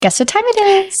Guess what time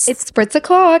it is? It's Spritz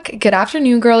O'Clock. Good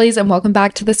afternoon, girlies, and welcome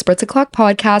back to the Spritz O'Clock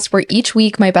podcast, where each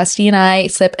week my bestie and I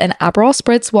sip an Aperol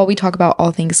Spritz while we talk about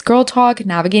all things girl talk,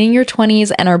 navigating your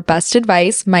 20s, and our best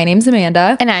advice. My name's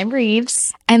Amanda. And I'm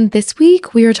Reeves. And this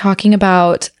week we are talking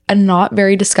about a not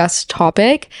very discussed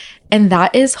topic, and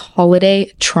that is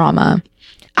holiday trauma.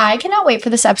 I cannot wait for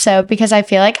this episode because I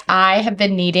feel like I have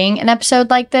been needing an episode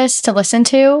like this to listen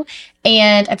to.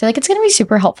 And I feel like it's going to be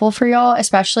super helpful for y'all,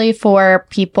 especially for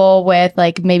people with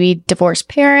like maybe divorced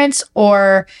parents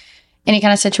or any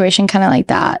kind of situation kind of like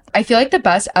that. I feel like the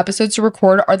best episodes to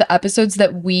record are the episodes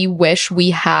that we wish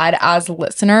we had as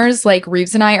listeners. Like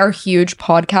Reeves and I are huge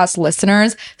podcast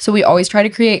listeners, so we always try to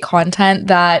create content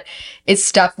that is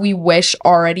stuff we wish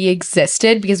already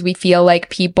existed because we feel like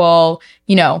people,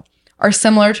 are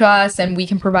similar to us and we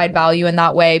can provide value in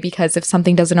that way, because if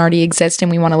something doesn't already exist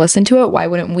and we want to listen to it, why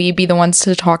wouldn't we be the ones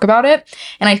to talk about it?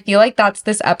 And I feel like that's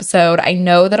this episode. I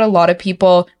know that a lot of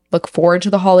people look forward to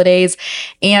the holidays,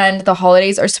 and the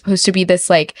holidays are supposed to be this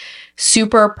like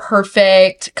super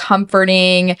perfect,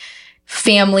 comforting,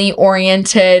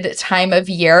 family-oriented time of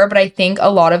year, but I think a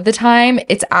lot of the time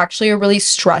it's actually a really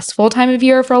stressful time of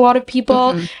year for a lot of people.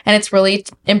 And it's really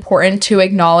important to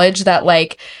acknowledge that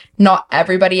like not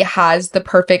everybody has the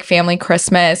perfect family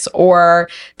Christmas or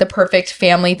the perfect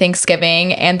family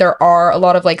Thanksgiving, and there are a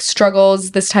lot of like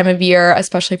struggles this time of year,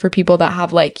 especially for people that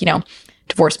have like,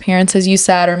 divorced parents, as you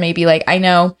said, or maybe like I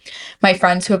know my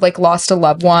friends who have like lost a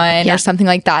loved one or something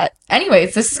like that.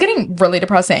 Anyways, this is getting really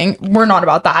depressing. We're not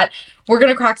about that. We're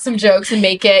going to crack some jokes and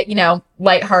make it,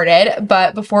 lighthearted.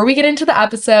 But before we get into the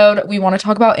episode, we want to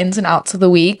talk about ins and outs of the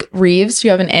week. Reeves, do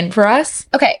you have an in for us?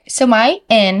 Okay, so my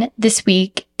in this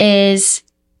week is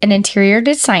an interior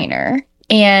designer,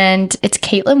 and it's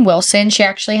Caitlin Wilson. She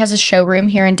actually has a showroom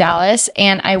here in Dallas,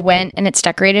 and I went and it's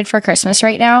decorated for Christmas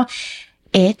right now.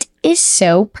 It is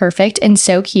so perfect and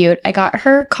so cute. I got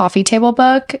her coffee table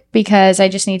book because I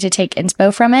just need to take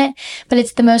inspo from it, but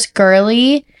it's the most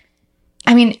girly.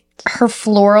 I mean, her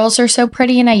florals are so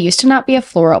pretty, and I used to not be a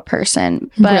floral person.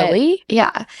 But Really?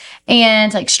 Yeah.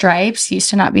 And like stripes, used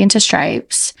to not be into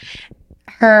stripes.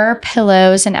 Her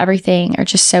pillows and everything are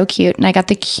just so cute. And I got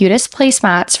the cutest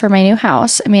placemats for my new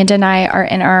house. Amanda and I are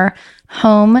in our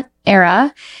home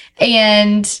era,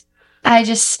 and I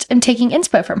just am taking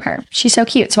inspo from her. She's so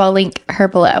cute. So I'll link her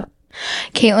below.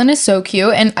 Caitlin is so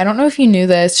cute. And I don't know if you knew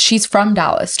this, she's from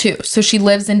Dallas too. So she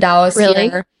lives in Dallas. Really?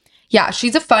 Here. Yeah,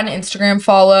 she's a fun Instagram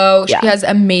follow. Yeah. She has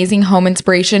amazing home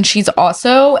inspiration. She's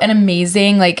also an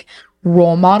amazing like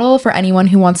role model for anyone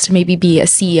who wants to maybe be a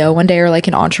CEO one day or like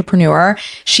an entrepreneur.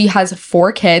 She has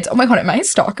 4 kids. Oh my God, am I a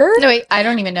stalker? No, wait, I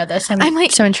don't even know this. I'm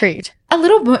like so intrigued. A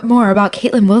little bit more about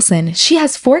Caitlin Wilson. She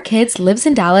has 4 kids, lives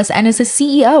in Dallas, and is a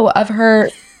CEO of her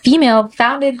female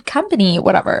founded company,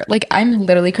 whatever. Like, I'm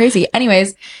literally crazy.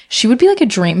 Anyways, she would be like a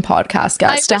dream podcast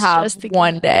guest to have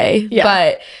one day. Yeah.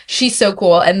 But she's so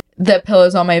cool. And the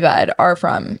pillows on my bed are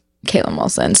from Caitlin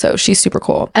Wilson. So she's super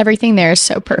cool. Everything there is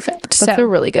so perfect. That's a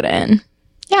really good in.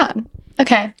 Yeah.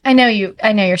 Okay. I know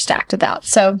you're stacked with that.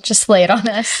 So just lay it on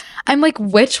us. I'm like,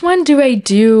 which one do I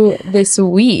do this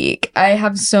week? I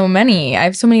have so many. I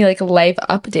have so many like life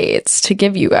updates to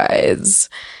give you guys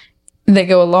that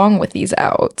go along with these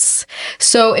outs.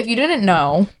 So if you didn't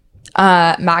know,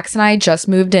 Max and I just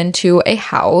moved into a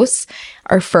house,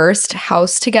 our first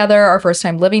house together, our first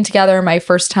time living together, my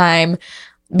first time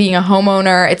being a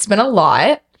homeowner. It's been a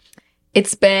lot.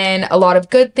 It's been a lot of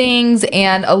good things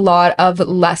and a lot of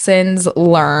lessons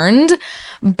learned.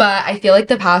 But I feel like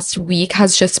the past week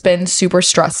has just been super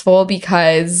stressful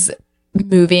because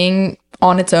moving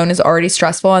on its own is already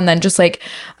stressful. And then just like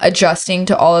adjusting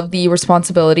to all of the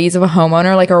responsibilities of a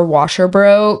homeowner, like our washer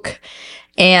broke,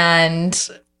 and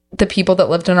the people that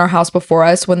lived in our house before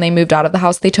us, when they moved out of the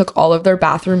house, they took all of their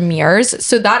bathroom mirrors.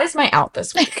 So that is my out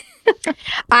this week.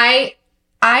 I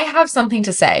have something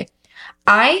to say.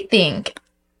 I think,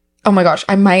 oh my gosh,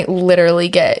 I might literally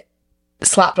get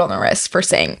slapped on the wrist for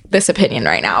saying this opinion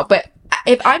right now. But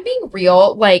if I'm being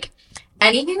real, like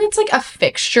anything that's like a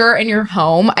fixture in your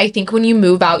home, I think when you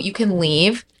move out, you can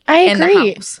leave. I agree. In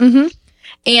the house.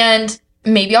 And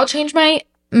maybe I'll change my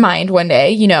mind one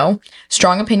day,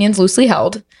 strong opinions loosely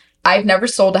held. I've never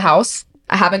sold a house.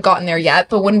 I haven't gotten there yet.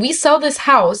 But when we sell this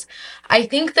house, I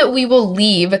think that we will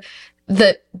leave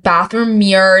the bathroom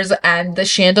mirrors and the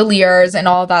chandeliers and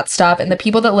all of that stuff. And the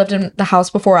people that lived in the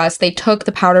house before us, they took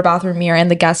the powder bathroom mirror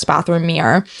and the guest bathroom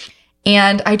mirror.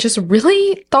 And I just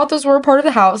really thought those were a part of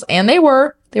the house. And they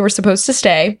were supposed to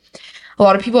stay. A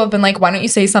lot of people have been like, why don't you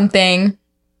say something?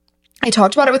 I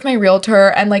talked about it with my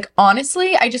realtor. And like,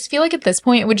 honestly, I just feel like at this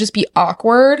point, it would just be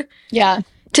awkward. Yeah.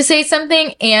 To say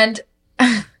something. And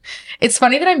It's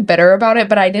funny that I'm bitter about it,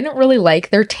 but I didn't really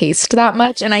like their taste that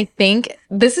much. And I think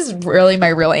this is really my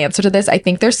real answer to this. I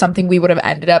think there's something we would have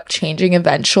ended up changing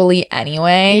eventually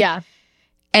anyway. Yeah.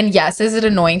 And yes, is it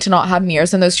annoying to not have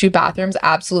mirrors in those 2 bathrooms?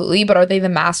 Absolutely. But are they the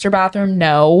master bathroom?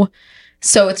 No.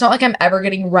 So it's not like I'm ever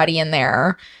getting ready in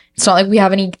there. It's not like we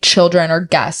have any children or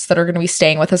guests that are going to be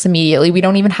staying with us immediately. We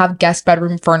don't even have guest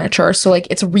bedroom furniture. So like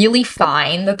it's really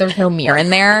fine that there's no mirror in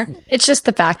there. It's just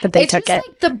the fact that they It's took just it.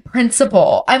 like the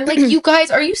principle. I'm like, you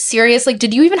guys, are you serious? Like,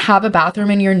 did you even have a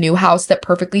bathroom in your new house that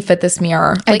perfectly fit this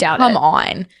mirror? I Like, doubt come it.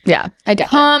 on. Yeah, I doubt it.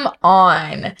 Come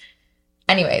on.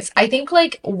 Anyways, I think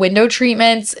like window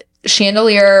treatments,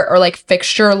 chandelier or like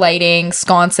fixture lighting,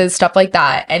 sconces, stuff like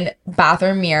that, and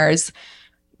bathroom mirrors,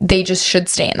 they just should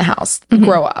stay in the house.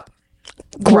 Grow up.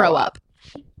 Grow up.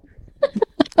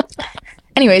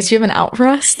 Anyways, do you have an out for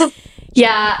us?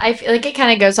 Yeah, I feel like it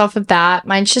kind of goes off of that.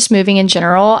 Mine's just moving in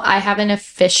general. I haven't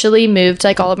officially moved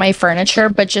like all of my furniture,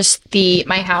 but just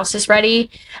my house is ready.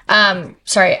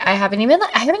 Sorry, I haven't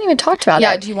even talked about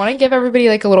Yeah, it. do you want to give everybody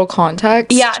like a little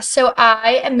context? Yeah, so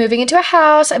I am moving into a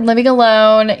house. I'm living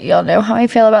alone. Y'all know how I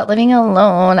feel about living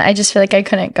alone. I just feel like I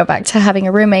couldn't go back to having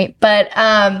a roommate. But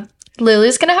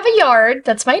Lulu's gonna have a yard.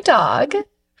 That's my dog.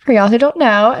 For y'all who don't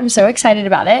know, I'm so excited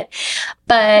about it.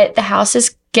 But the house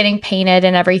is getting painted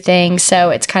and everything, so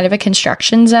it's kind of a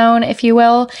construction zone, if you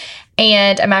will.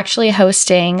 And I'm actually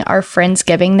hosting our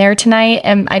Friendsgiving there tonight.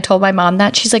 And I told my mom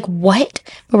that. She's like, what?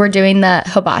 But we're doing the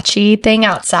hibachi thing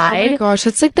Oh outside. my gosh,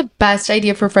 that's like the best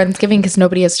idea for Friendsgiving because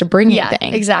nobody has to bring Yeah,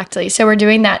 anything. exactly. So we're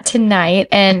doing that tonight,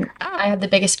 and I have the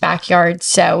biggest backyard,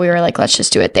 so we were like, let's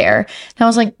just do it there. And I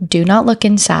was like, do not look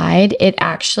inside. It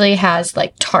actually has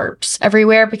like tarps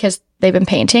everywhere because they've been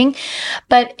painting.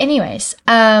 But anyways,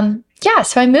 yeah,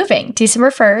 so I'm moving December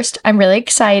 1st. I'm really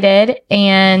excited,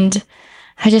 and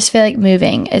I just feel like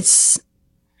moving.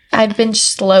 I've been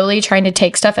slowly trying to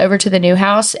take stuff over to the new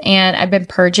house, and I've been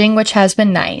purging, which has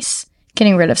been nice,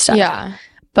 getting rid of stuff. Yeah.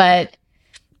 But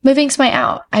moving's my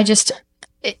out.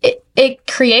 It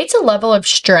creates a level of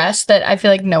stress that I feel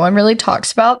like no one really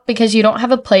talks about because you don't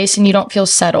have a place and you don't feel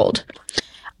settled.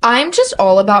 I'm just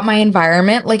all about my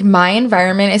environment. Like, my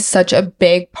environment is such a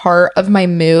big part of my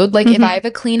mood. Like, if I have a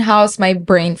clean house, my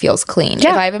brain feels clean.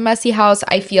 Yeah. If I have a messy house,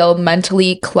 I feel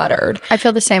mentally cluttered. I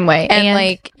feel the same way. And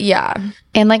like, yeah.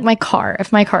 and like my car,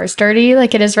 if my car's dirty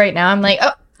like it is right now, I'm like,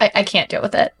 oh, I can't deal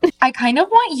with it. I kind of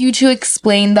want you to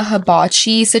explain the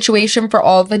hibachi situation for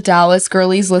all the Dallas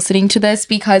girlies listening to this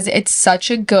because it's such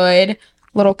a good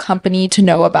little company to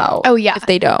know about. Oh, yeah. If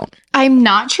they don't. I'm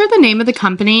not sure the name of the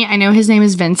company. I know his name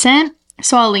is Vincent,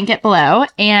 so I'll link it below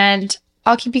and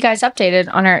I'll keep you guys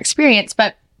updated on our experience.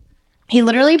 But he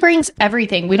literally brings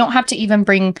everything. We don't have to even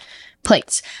bring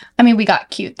plates. I mean, we got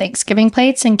cute Thanksgiving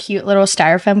plates and cute little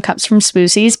styrofoam cups from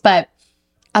Spoosies, but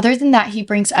other than that, he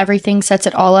brings everything, sets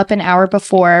it all up an hour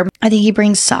before. I think he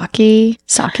brings sake. Yeah,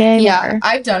 whatever.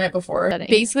 I've done it before. Done it.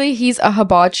 Basically, he's a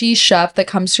hibachi chef that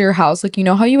comes to your house. Like, you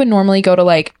know how you would normally go to,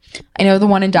 like, I know the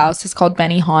one in Dallas is called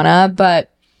Benihana, but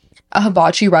a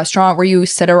hibachi restaurant where you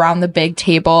sit around the big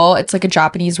table. It's like a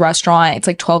Japanese restaurant. It's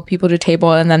like 12 people to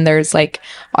table. And then there's like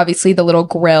obviously the little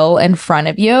grill in front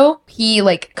of you. He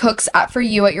like cooks for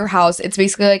you at your house. It's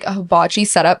basically like a hibachi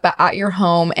setup, but at your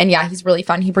home. And yeah, he's really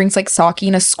fun. He brings like sake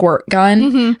and a squirt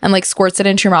gun and like squirts it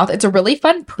into your mouth. It's a really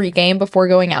fun pregame before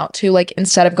going out to like,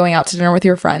 instead of going out to dinner with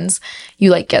your friends,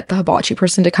 you like get the hibachi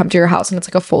person to come to your house and it's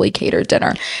like a fully catered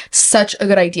dinner. Such a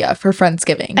good idea for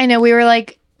Friendsgiving. I know we were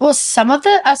like, well, some of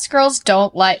us girls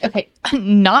don't like, okay,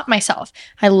 not myself.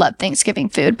 I love Thanksgiving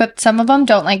food, but some of them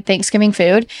don't like Thanksgiving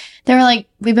food. They were like,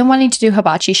 we've been wanting to do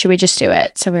hibachi. Should we just do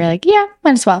it? So we were like, yeah,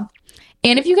 might as well.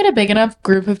 And if you get a big enough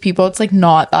group of people, it's like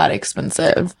not that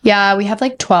expensive. Yeah, we have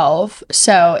like 12.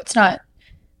 So it's not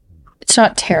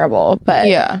terrible, but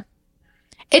Yeah.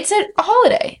 It's a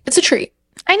holiday. It's a treat.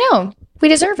 I know we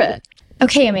deserve it.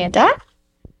 Okay, Amanda,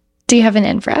 do you have an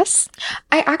in for us?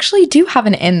 I actually do have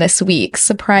an in this week.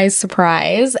 Surprise,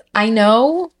 surprise. I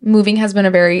know moving has been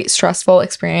a very stressful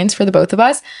experience for the both of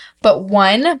us, but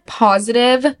one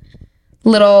positive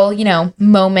little,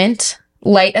 moment,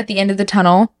 light at the end of the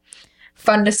tunnel,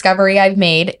 fun discovery I've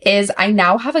made is I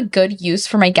now have a good use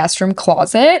for my guest room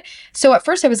closet. So at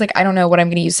first I was like, I don't know what I'm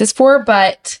going to use this for,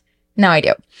 but now I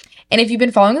do. And if you've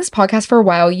been following this podcast for a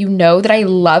while, you know that I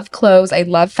love clothes, I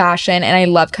love fashion, and I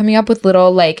love coming up with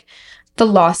little like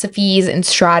philosophies and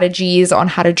strategies on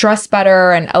how to dress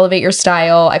better and elevate your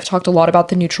style. I've talked a lot about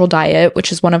the neutral diet,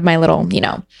 which is one of my little,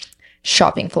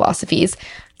 shopping philosophies.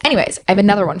 Anyways, I have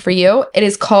another one for you. It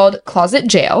is called Closet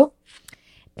Jail.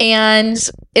 And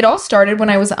it all started when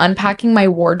I was unpacking my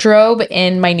wardrobe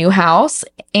in my new house,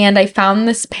 and I found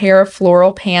this pair of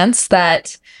floral pants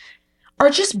that are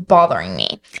just bothering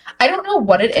me. I don't know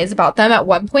what it is about them. At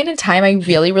one point in time, I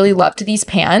really, really loved these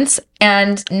pants.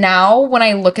 And now when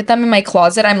I look at them in my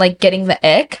closet, I'm like getting the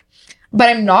ick, but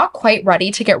I'm not quite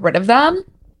ready to get rid of them.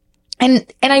 And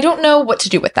I don't know what to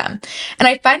do with them. And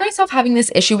I find myself having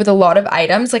this issue with a lot of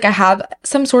items. Like I have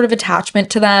some sort of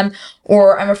attachment to them,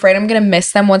 or I'm afraid I'm going to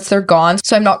miss them once they're gone.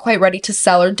 So I'm not quite ready to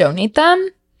sell or donate them.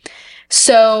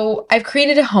 So I've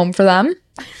created a home for them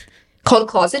called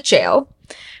Closet Jail.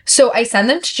 So I send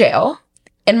them to jail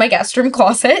in my guest room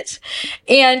closet.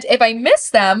 And if I miss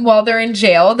them while they're in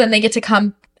jail, then they get to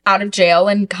come out of jail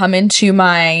and come into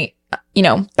my,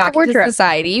 back into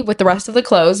society with the rest of the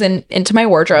clothes and into my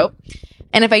wardrobe.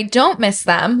 And if I don't miss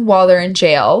them while they're in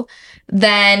jail,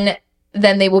 then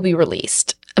they will be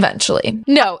released eventually.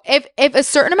 No, if a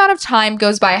certain amount of time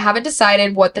goes by, I haven't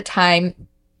decided what the time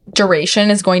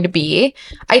duration is going to be.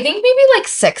 I think maybe like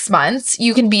 6 months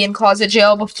you can be in closet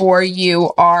jail before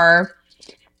you are,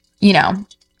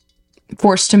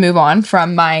 forced to move on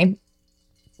from my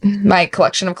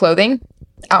collection of clothing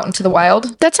out into the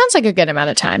wild. That sounds like a good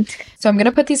amount of time. So I'm going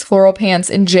to put these floral pants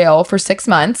in jail for 6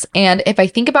 months. And if I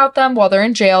think about them while they're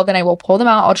in jail, then I will pull them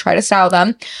out. I'll try to style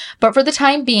them. But for the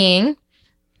time being,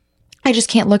 I just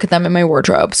can't look at them in my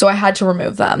wardrobe. So I had to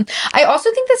remove them. I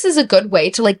also think this is a good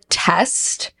way to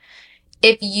test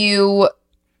if you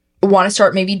want to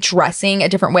start maybe dressing a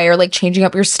different way or changing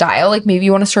up your style. Maybe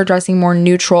you want to start dressing more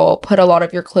neutral, put a lot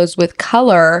of your clothes with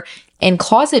color in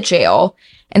closet jail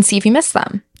and see if you miss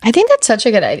them. I think that's such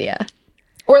a good idea.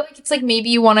 Or maybe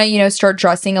you want to, start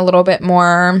dressing a little bit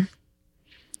more,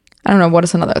 I don't know, what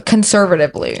is another?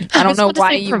 Conservatively. I don't know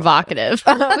why you... Provocative.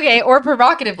 Okay, or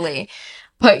provocatively.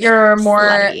 Put your more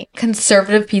slutty,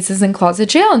 conservative pieces in closet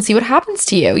jail and see what happens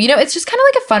to you. It's just kind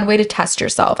of a fun way to test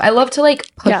yourself. I love to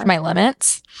push my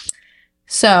limits.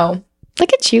 So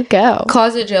look at you go.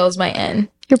 Closet jail is my in.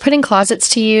 You're putting closets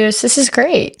to use. This is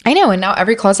great. I know. And now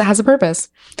every closet has a purpose.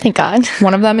 Thank God.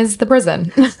 One of them is the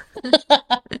prison.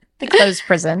 The closed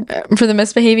prison. For the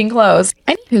misbehaving clothes.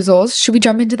 Any hoozles, should we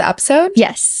jump into the episode?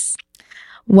 Yes.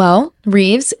 Well,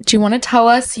 Reeves, do you want to tell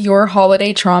us your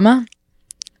holiday trauma?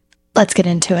 Let's get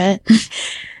into it.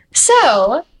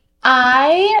 So,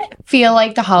 I feel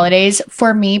like the holidays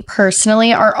for me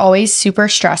personally are always super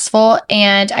stressful.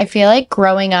 And I feel like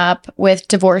growing up with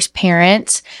divorced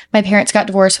parents, my parents got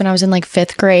divorced when I was in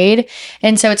 5th grade.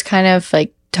 And so it's kind of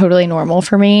totally normal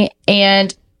for me.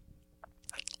 And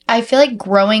I feel like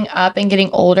growing up and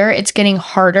getting older, it's getting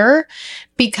harder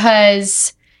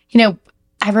because,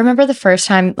 I remember the first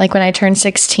time, when I turned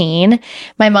 16,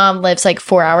 my mom lives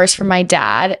 4 hours from my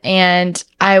dad, and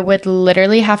I would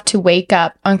literally have to wake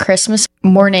up on Christmas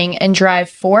morning and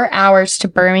drive 4 hours to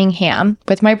Birmingham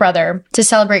with my brother to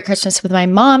celebrate Christmas with my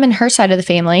mom and her side of the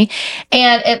family.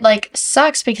 And it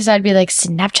sucks because I'd be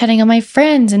Snapchatting on my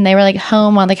friends, and they were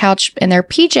home on the couch in their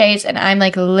PJs, and I'm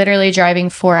literally driving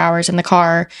 4 hours in the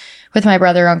car with my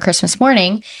brother on Christmas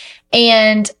morning.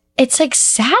 And it's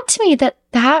sad to me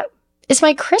that is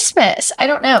my Christmas. I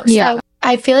don't know. Yeah. So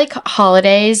I feel like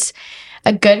holidays,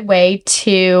 a good way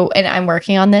to, and I'm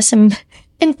working on this in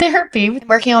therapy,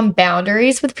 working on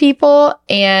boundaries with people.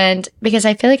 And because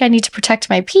I feel like I need to protect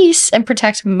my peace and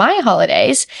protect my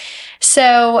holidays.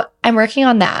 So I'm working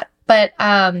on that. But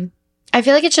I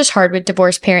feel like it's just hard with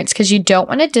divorced parents because you don't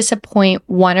want to disappoint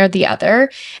one or the other.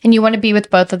 And you want to be with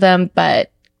both of them, but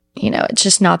it's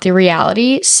just not the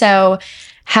reality. So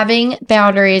having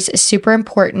boundaries is super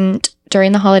important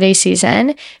during the holiday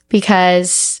season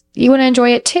because you want to enjoy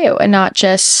it too and not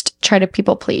just try to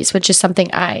people please, which is something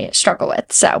I struggle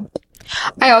with. So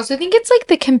I also think it's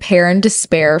the compare and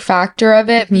despair factor of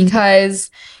it because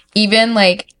even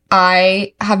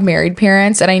I have married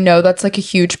parents and I know that's a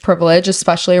huge privilege,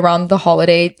 especially around the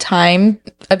holiday time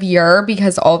of year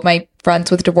because all of my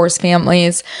friends with divorced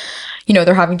families,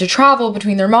 they're having to travel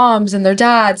between their moms and their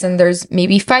dads, and there's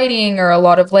maybe fighting or a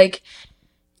lot of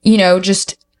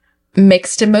just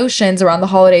mixed emotions around the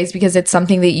holidays because it's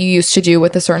something that you used to do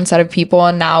with a certain set of people,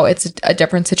 and now it's a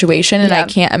different situation, and I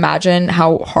can't imagine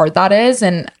how hard that is.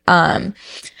 And I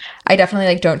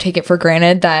definitely don't take it for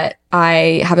granted that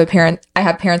I have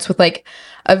parents with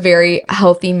a very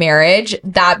healthy marriage.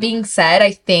 That being said,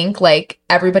 I think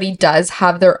everybody does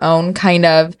have their own kind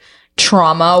of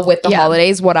trauma with the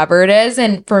holidays, whatever it is.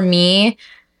 And for me,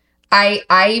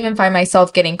 I even find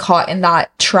myself getting caught in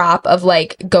that trap of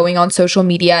going on social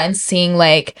media and seeing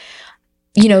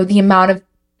the amount of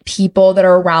people that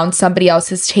are around somebody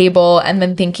else's table and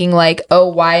then thinking like, oh,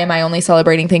 why am I only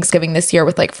celebrating Thanksgiving this year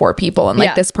with like 4 people? And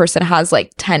like this person has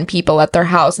like 10 people at their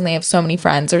house and they have so many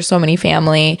friends or so many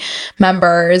family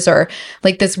members or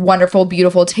like this wonderful,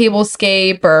 beautiful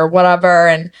tablescape or whatever.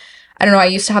 And I don't know, I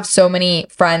used to have so many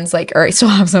friends, like, or I still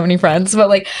have so many friends, but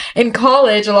like in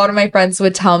college, a lot of my friends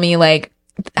would tell me like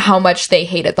how much they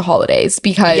hated the holidays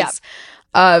because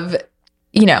of,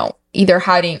 you know, either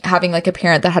having like a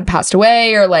parent that had passed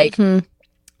away or like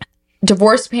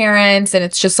divorced parents, and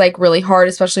it's just like really hard,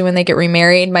 especially when they get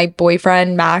remarried. My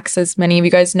boyfriend Max, as many of you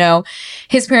guys know,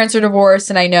 his parents are divorced,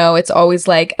 and I know it's always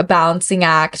like a balancing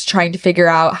act trying to figure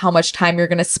out how much time you're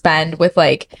going to spend with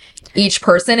like each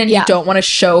person, and you don't want to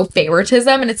show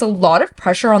favoritism, and it's a lot of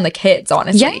pressure on the kids,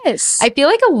 honestly. Yes. I feel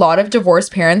like a lot of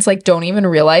divorced parents like don't even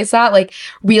realize that. Like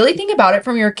really think about it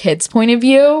from your kids' point of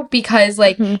view, because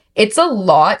like it's a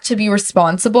lot to be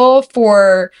responsible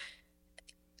for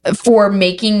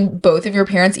making both of your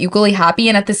parents equally happy,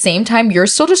 and at the same time you're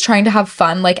still just trying to have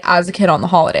fun like as a kid on the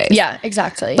holidays. Yeah,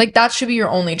 exactly. Like that should be your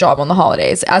only job on the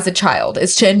holidays as a child,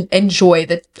 is to enjoy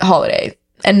the holiday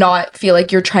and not feel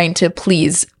like you're trying to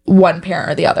please one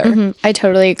parent or the other. I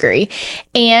totally agree.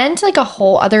 And like a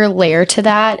whole other layer to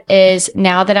that is,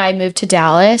 now that I moved to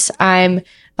Dallas, I'm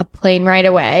a plane ride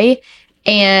away,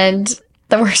 and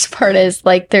the worst part is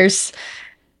like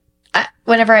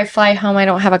whenever I fly home, I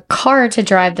don't have a car to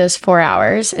drive those 4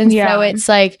 hours. And so it's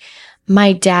like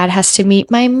my dad has to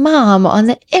meet my mom on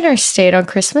the interstate on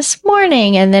Christmas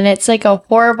morning. And then it's like a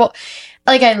horrible,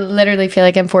 like I literally feel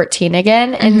like I'm 14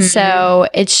 again. And so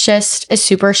it's just a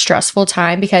super stressful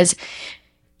time, because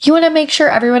you want to make sure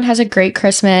everyone has a great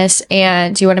Christmas,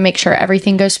 and you want to make sure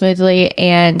everything goes smoothly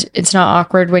and it's not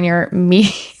awkward when you're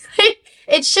meeting.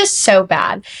 It's just so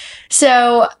bad.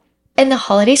 So, and the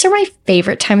holidays are my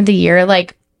favorite time of the year.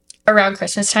 Like around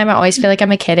Christmas time, I always feel like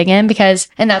I'm a kid again,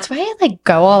 and that's why I like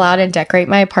go all out and decorate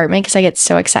my apartment, because I get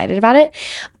so excited about it.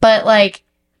 But like,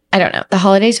 I don't know, the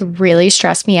holidays really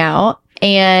stress me out,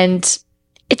 and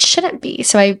it shouldn't be.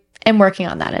 So I am working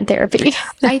on that in therapy.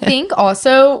 I think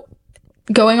also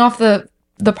going off the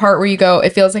part where you go,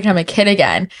 it feels like I'm a kid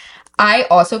again. I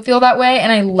also feel that way,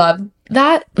 and I love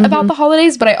that about the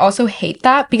holidays, but I also hate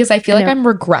that because I feel like I'm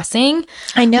regressing.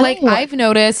 I know. Like I've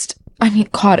noticed, I mean,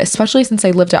 God, especially since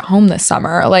I lived at home this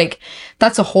summer, like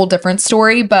that's a whole different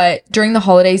story. But during the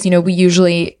holidays, you know, we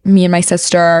usually, me and my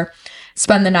sister,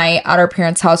 spend the night at our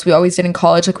parents' house. We always did in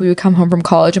college. Like we would come home from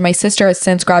college, and my sister has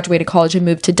since graduated college and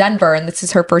moved to Denver, and this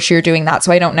is her first year doing that.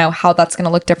 So I don't know how that's going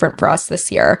to look different for us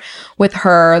this year with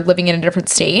her living in a different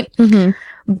state.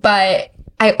 But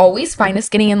I always find us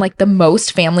getting in like the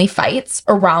most family fights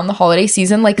around the holiday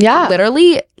season. Like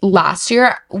literally last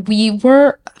year, we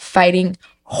were fighting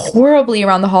horribly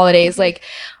around the holidays. Like,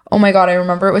 oh my God, I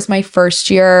remember it was my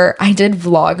first year. I did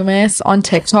Vlogmas on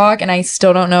TikTok, and I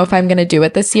still don't know if I'm going to do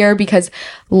it this year, because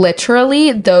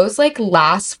literally those like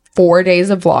last 4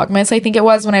 days of Vlogmas, I think it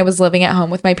was, when I was living at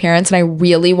home with my parents and I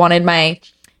really wanted my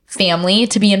family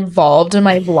to be involved in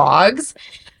my vlogs,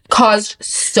 caused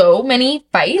so many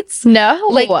fights. No.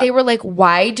 Like they were like,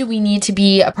 why do we need to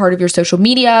be a part of your social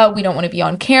media? We don't want to be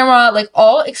on camera. Like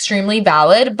all extremely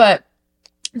valid. But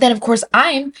then of course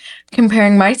I'm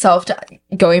comparing myself to,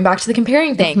 going back to the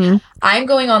comparing thing. I'm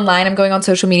going online, I'm going on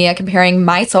social media, comparing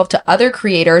myself to other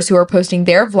creators who are posting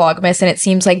their Vlogmas, and it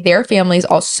seems like their family is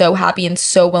all so happy and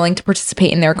so willing to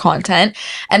participate in their content.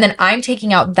 And then I'm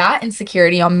taking out that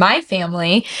insecurity on my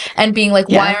family and being like,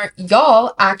 why aren't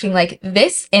y'all acting like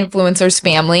this influencer's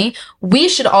family? We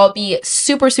should all be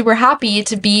super, super happy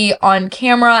to be on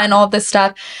camera and all this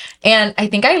stuff. And I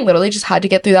think I literally just had to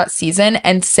get through that season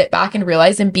and sit back and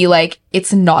realize and be like,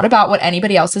 it's not about what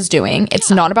anybody else is doing. It's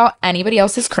not about anybody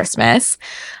else's Christmas.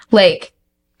 Like,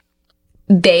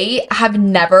 they have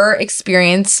never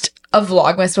experienced a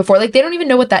Vlogmas before. Like, they don't even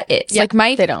know what that is. Yeah, like,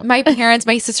 my parents,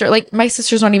 my sister, like, my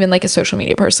sister's not even like a social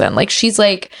media person. Like, she's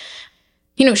like,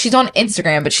 you know, she's on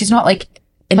Instagram, but she's not like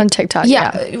on TikTok.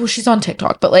 Yeah. Well, she's on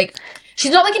TikTok, but like,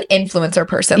 she's not like an influencer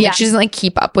person. Like, she doesn't like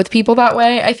keep up with people that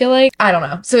way, I feel like. I don't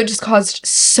know. So it just caused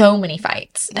so many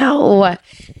fights. No.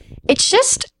 It's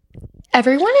just,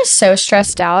 everyone is so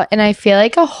stressed out, and I feel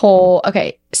like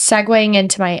segueing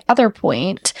into my other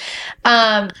point,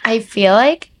 I feel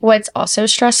like what's also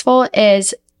stressful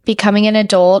is becoming an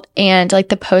adult and like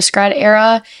the post-grad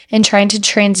era, and trying to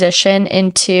transition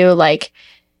into like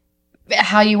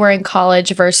how you were in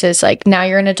college versus like now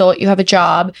you're an adult, you have a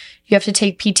job, you have to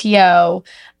take PTO,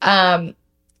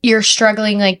 you're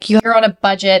struggling, like you're on a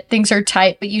budget, things are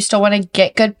tight, but you still want to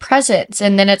get good presents.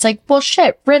 And then it's like, well,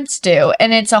 shit, rent's due.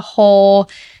 And it's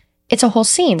it's a whole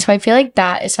scene. So I feel like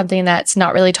that is something that's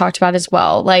not really talked about as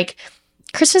well. Like,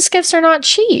 Christmas gifts are not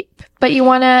cheap, but you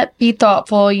want to be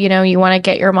thoughtful. You know, you want to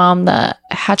get your mom the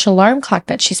Hatch alarm clock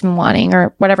that she's been wanting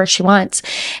or whatever she wants.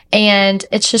 And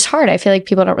it's just hard. I feel like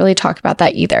people don't really talk about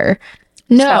that either.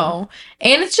 No.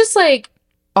 And it's just like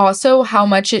also how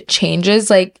much it changes.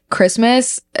 Like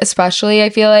Christmas, especially, I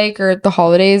feel like, or the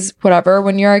holidays, whatever,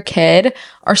 when you're a kid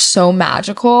are so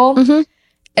magical. Mm-hmm.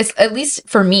 It's, at least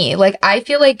for me, like I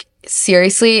feel like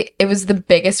seriously, it was the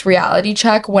biggest reality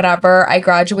check whenever I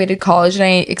graduated college and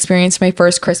I experienced my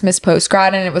first Christmas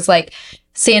post-grad, and it was like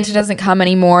Santa doesn't come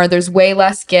anymore. There's way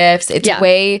less gifts.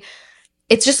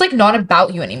 It's just like not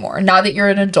about you anymore now that you're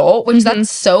an adult, which that's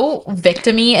so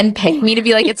victim-y and pick me to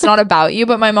be like, it's not about you.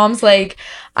 But my mom's like,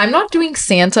 I'm not doing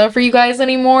Santa for you guys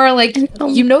anymore. Like,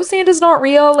 you know, Santa's not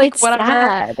real. Like, It's whatever.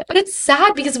 sad. But it's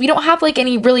sad because we don't have like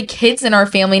any really kids in our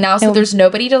family now. So there's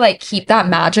nobody to like keep that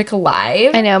magic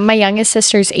alive. I know. My youngest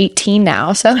sister's 18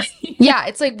 now. So Yeah,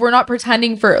 it's like we're not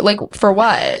pretending for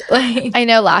what? Like, I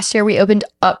know last year we opened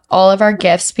up all of our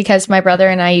gifts because my brother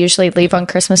and I usually leave on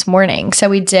Christmas morning. So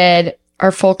we did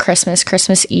our full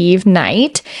Christmas Eve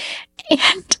night.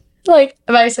 And like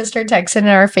my sister texted in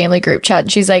our family group chat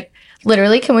and she's like,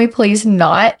 literally, can we please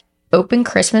not open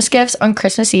Christmas gifts on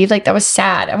Christmas Eve? Like, that was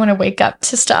sad. I want to wake up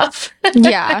to stuff.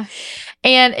 yeah.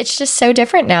 And it's just so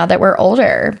different now that we're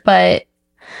older. But,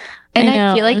 and I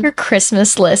know. I feel like your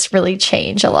Christmas list really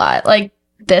changed a lot. Like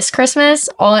this Christmas,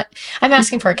 I'm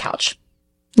asking for a couch.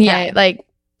 Yeah. Like,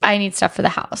 I need stuff for the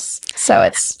house. So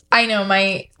it's, I know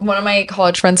one of my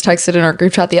college friends texted in our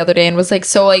group chat the other day and was like,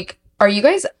 so like, are you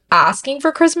guys asking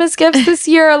for Christmas gifts this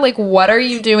year? Like, what are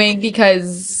you doing?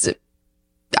 Because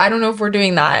I don't know if we're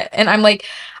doing that. And I'm like,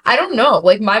 I don't know.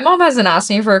 Like, my mom hasn't asked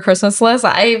me for a Christmas list.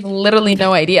 I have literally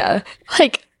no idea.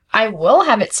 like, I will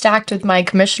have it stacked with my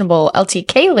commissionable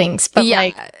LTK links, but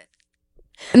like,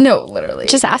 no, literally.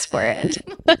 just ask for it.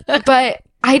 But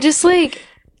I just like,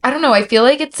 I don't know. I feel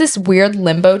like it's this weird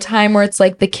limbo time where it's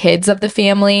like the kids of the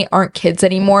family aren't kids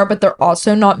anymore, but they're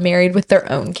also not married with their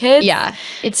own kids. Yeah.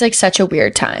 It's like such a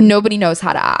weird time. Nobody knows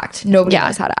how to act. Nobody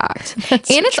knows how to act. That's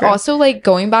And it's true. also like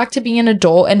going back to being an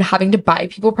adult and having to buy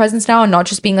people presents now and not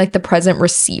just being like the present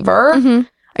receiver. Mhm.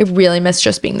 I really miss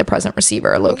just being the present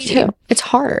receiver, low Me key. too. It's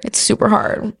hard. It's super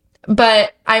hard.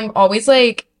 But I'm always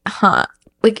like,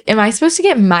 like, am I supposed to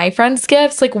get my friends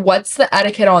gifts? Like, what's the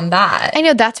etiquette on that? I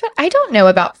know that's what I don't know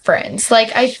about friends.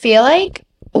 Like, I feel like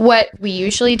what we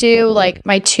usually do, like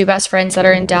my two best friends that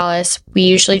are in Dallas, we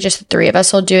usually just the three of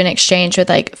us will do an exchange with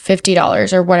like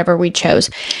 $50 or whatever we chose.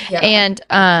 Yeah.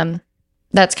 And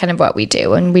that's kind of what we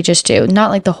do. And we just do not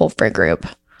like the whole friend group.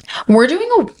 We're doing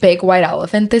a big white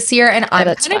elephant this year, and I'm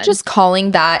that's kind of fun. just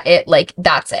calling that it, like,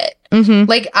 that's it. Mm-hmm.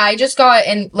 Like, I just got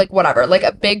in, like, whatever, like,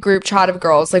 a big group chat of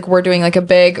girls. Like, we're doing, like, a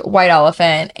big white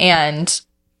elephant, and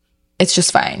it's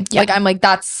just fine. Yeah. Like, I'm like,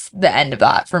 that's the end of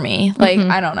that for me. Like,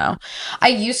 Mhm. I don't know. I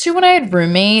used to, when I had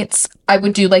roommates, I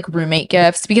would do, like, roommate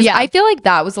gifts because Yeah. I feel like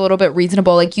that was a little bit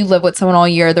reasonable. Like, you live with someone all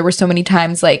year. There were so many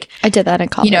times, like, I did that in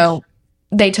college. you know,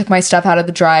 they took my stuff out of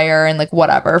the dryer and like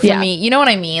whatever for Yeah. me. You know what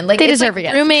I mean? Like They it's deserve like a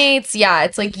gift. roommates. Yeah,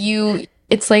 it's like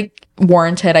it's like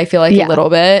warranted. I feel like Yeah. a little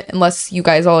bit, unless you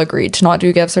guys all agreed to not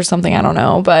do gifts or something. I don't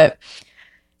know, but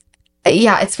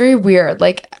yeah, it's very weird.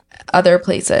 Like other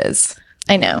places.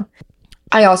 I know.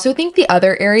 I also think the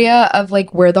other area of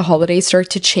like where the holidays start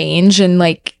to change and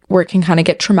like where it can kind of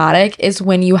get traumatic is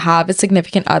when you have a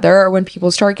significant other or when people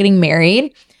start getting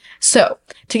married. So,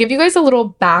 to give you guys a little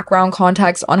background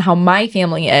context on how my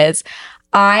family is,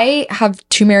 I have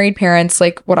two married parents,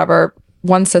 like whatever,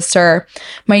 one sister.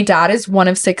 My dad is one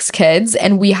of 6 kids,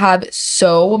 and we have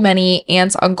so many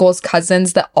aunts, uncles,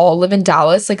 cousins that all live in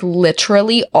Dallas. Like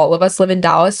literally all of us live in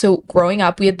Dallas. So growing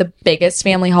up, we had the biggest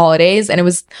family holidays, and it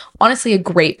was honestly a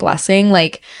great blessing.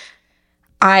 Like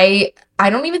I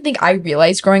don't even think I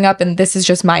realized growing up, and this is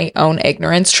just my own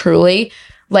ignorance, truly,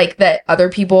 like that other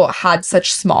people had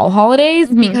such small holidays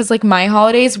because like my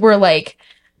holidays were like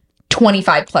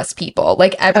 25 plus people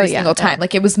like every single time.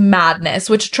 Like it was madness,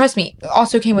 which trust me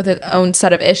also came with its own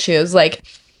set of issues. Like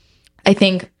I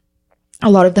think a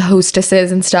lot of the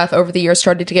hostesses and stuff over the years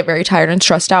started to get very tired and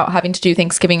stressed out having to do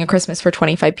Thanksgiving and Christmas for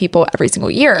 25 people every single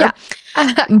year.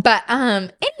 Yeah. But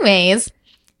anyways,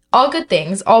 all good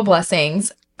things, all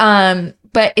blessings.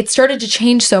 But it started to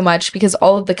change so much because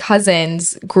all of the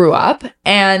cousins grew up,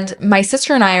 and my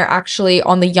sister and I are actually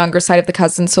on the younger side of the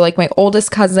cousins. So like my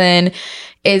oldest cousin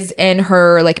is in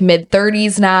her like mid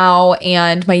 30s now,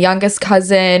 and my youngest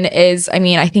cousin is, I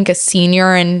mean, I think a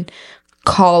senior in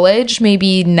college,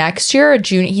 maybe next year, a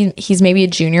junior. He's maybe a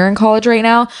junior in college right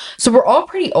now. So we're all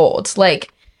pretty old.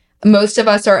 Like most of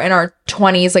us are in our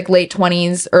 20s, like late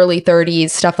 20s, early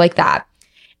 30s, stuff like that.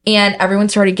 And everyone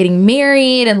started getting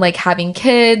married and like having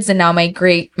kids. And now my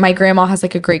grandma has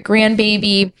like a great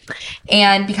grandbaby.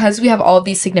 And because we have all of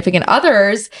these significant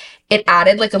others, it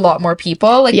added like a lot more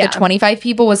people. Like the 25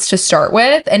 people was to start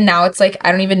with. And now it's like,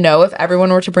 I don't even know if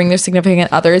everyone were to bring their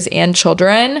significant others and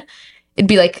children, it'd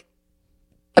be like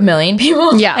 1 million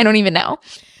people. Yeah. I don't even know.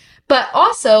 But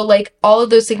also, like, all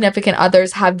of those significant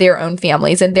others have their own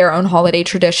families and their own holiday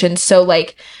traditions. So,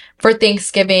 like, for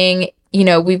Thanksgiving, you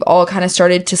know, we've all kind of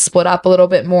started to split up a little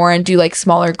bit more and do, like,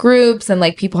 smaller groups. And,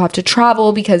 like, people have to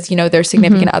travel because, you know, their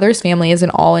significant other's family isn't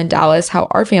all in Dallas, how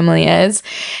our family is.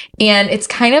 And it's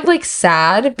kind of, like,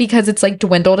 sad because it's, like,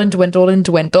 dwindled and dwindled and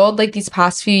dwindled. Like, these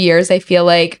past few years, I feel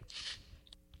like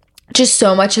just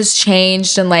so much has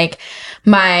changed. And, like,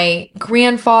 my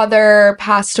grandfather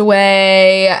passed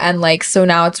away, and like, so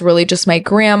now it's really just my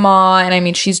grandma. And I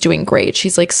mean, she's doing great.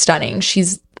 She's like stunning.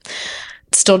 She's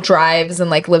still drives and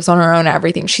like lives on her own and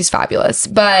everything. She's fabulous.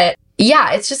 But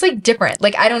yeah, it's just like different.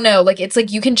 Like, I don't know. Like, it's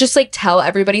like you can just like tell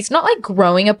everybody's not like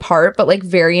growing apart, but like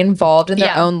very involved in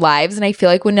their own lives. And I feel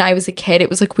like when I was a kid,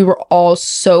 it was like we were all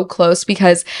so close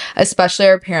because especially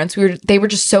our parents, they were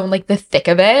just so in like the thick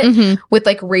of it with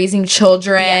like raising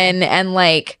children and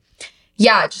like,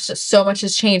 yeah, just so much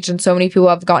has changed and so many people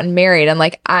have gotten married. And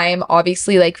like, I'm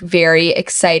obviously like very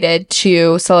excited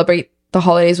to celebrate the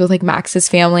holidays with like Max's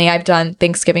family. I've done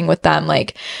Thanksgiving with them.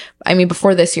 Like, I mean,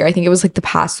 before this year, I think it was like the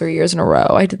past 3 years in a row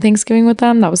I did Thanksgiving with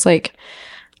them. That was like,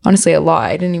 honestly, a lot.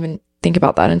 I didn't even think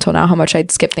about that until now, how much I'd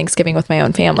skip Thanksgiving with my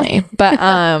own family.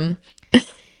 But,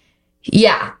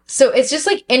 yeah. So it's just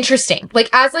like interesting. Like,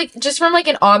 as like, just from like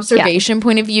an observation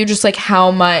point of view, just like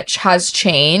how much has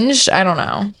changed. I don't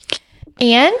know.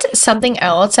 And something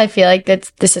else, I feel like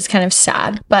this is kind of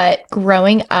sad, but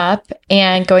growing up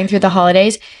and going through the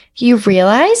holidays, you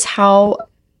realize how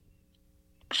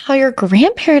your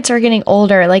grandparents are getting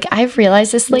older. Like, I've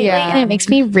realized this lately, and it makes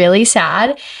me really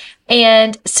sad.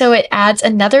 And so it adds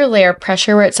another layer of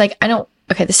pressure where it's like,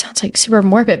 okay, this sounds like super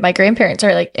morbid. My grandparents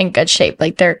are like in good shape.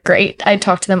 Like, they're great. I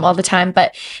talk to them all the time,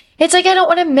 but it's like, I don't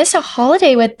want to miss a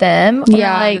holiday with them. Or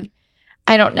like,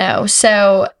 I don't know.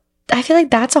 So I feel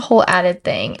like that's a whole added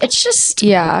thing. It's just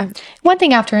one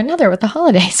thing after another with the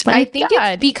holidays. I think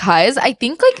it's because I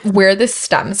think like where this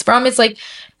stems from is like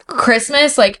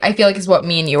Christmas, like I feel like is what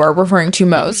me and you are referring to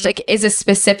most, like is a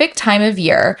specific time of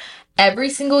year every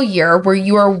single year where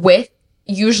you are with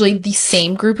usually the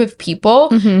same group of people.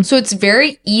 So it's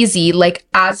very easy, like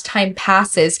as time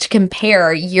passes, to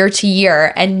compare year to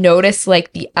year and notice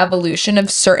like the evolution of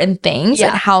certain things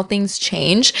and how things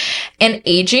change. And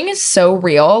aging is so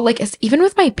real. Like, even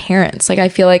with my parents, like I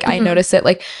feel like I notice it.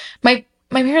 Like my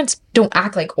parents don't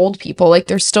act like old people. Like,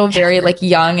 they're still very like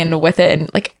young and with it.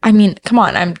 And like, I mean, come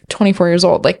on, I'm 24 years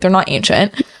old. Like, they're not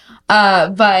ancient.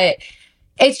 But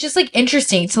it's just like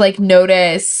interesting to like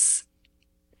notice.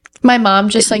 My mom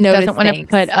just like doesn't want to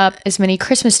put up as many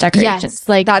Christmas decorations. Yes,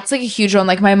 like that's like a huge one.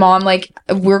 Like, my mom, like,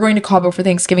 we're going to Cabo for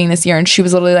Thanksgiving this year, and she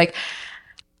was literally like,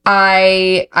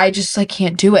 I just like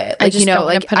can't do it. Like, you know,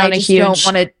 like I just don't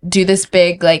want to do this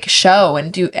big like show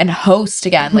and host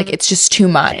again. Like, it's just too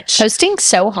much. Hosting's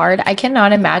so hard. I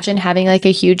cannot imagine having like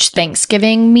a huge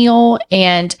Thanksgiving meal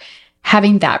and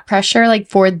having that pressure like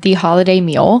for the holiday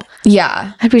meal.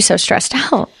 Yeah, I'd be so stressed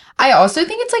out. I also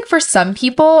think it's like for some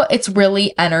people, it's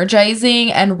really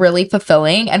energizing and really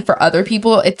fulfilling. And for other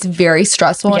people, it's very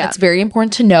stressful. And it's very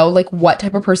important to know like what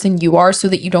type of person you are so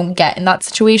that you don't get in that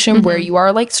situation where you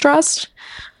are like stressed.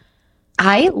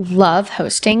 I love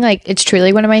hosting. Like, it's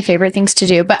truly one of my favorite things to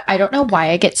do, but I don't know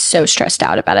why I get so stressed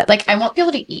out about it. Like, I won't be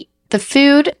able to eat the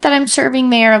food that I'm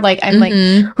serving there. Like, I'm like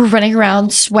running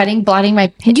around, sweating, blotting my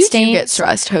pit stains. You get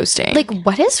stressed hosting. Like,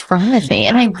 what is wrong with me?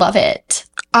 And I love it.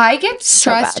 I get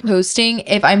stressed hosting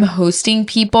if I'm hosting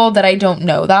people that I don't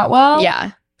know that well.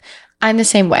 Yeah. I'm the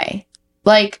same way.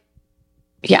 Like,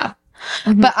 yeah.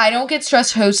 But I don't get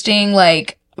stressed hosting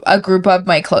like a group of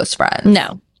my close friends.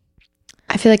 No.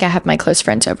 I feel like I have my close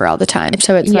friends over all the time.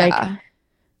 So it's like,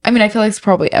 I mean, I feel like it's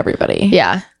probably everybody.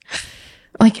 Yeah.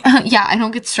 Like, I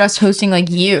don't get stressed hosting like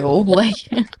you. Like,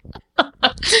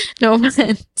 no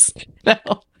offense. No.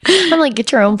 I'm like,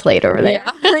 get your own plate over there.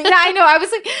 Yeah, I know. I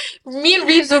was like, me and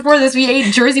Reeves before this, we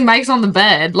ate Jersey Mike's on the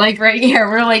bed. Like, right here.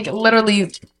 We're like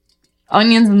literally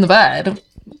onions in the bed.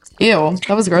 Ew.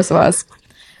 That was gross of us.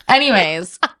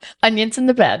 Anyways. Onions in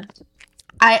the bed.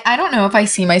 I don't know if I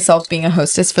see myself being a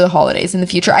hostess for the holidays in the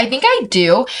future. I think I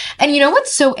do. And you know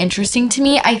what's so interesting to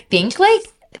me? I think like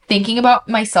thinking about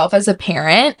myself as a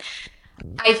parent,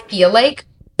 I feel like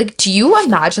like, do you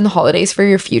imagine the holidays for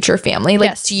your future family? Like,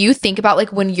 Yes. do you think about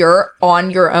like when you're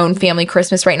on your own family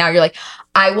Christmas right now, you're like,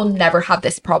 I will never have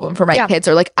this problem for my kids,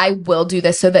 or like, I will do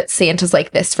this so that Santa's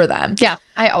like this for them. Yeah,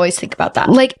 I always think about that.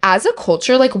 Like, as a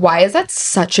culture, like, why is that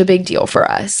such a big deal for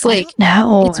us? Like,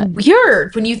 no, it's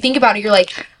weird when you think about it. You're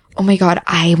like, oh my God,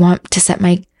 I want to set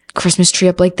my Christmas tree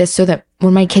up like this so that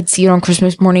when my kids see it on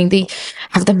Christmas morning, they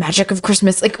have the magic of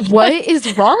Christmas. Like, what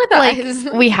is wrong with that?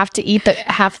 like we have to eat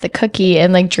half the cookie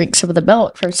and like drink some of the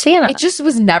milk from Santa. It just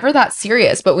was never that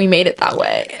serious, but we made it that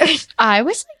way. I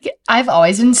was like, I've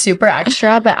always been super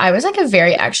extra, but I was like a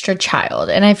very extra child,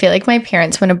 and I feel like my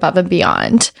parents went above and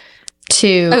beyond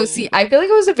to. Oh, see, I feel like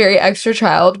I was a very extra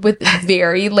child with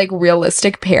very like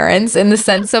realistic parents in the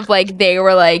sense of like they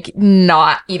were like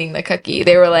not eating the cookie.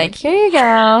 They were like, here you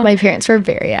go. My parents were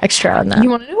very extra on that. You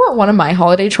want to know what one of my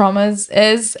holiday traumas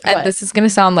is? What? And this is going to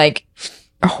sound like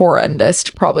horrendous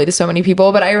probably to so many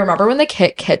people, but I remember when the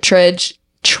Kit Kittredge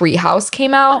treehouse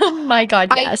came out. Oh my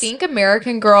God, yes. I think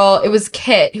American Girl, it was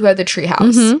Kit who had the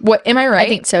treehouse. Mhm. What, am I right? I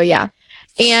think so, yeah.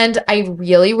 And I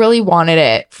really, really wanted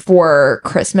it for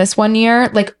Christmas one year.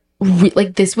 Like,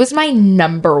 like this was my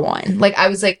number one. Like, I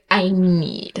was like, I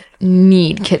need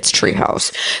Kit's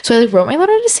treehouse. So I like, wrote my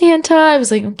letter to Santa. I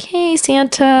was like, okay,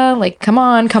 Santa, like, come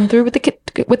on, come through with the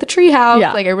treehouse.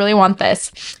 Yeah. Like, I really want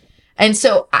this. And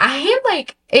so I am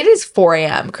like, it is 4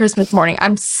 a.m. Christmas morning.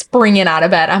 I'm springing out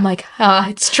of bed. I'm like,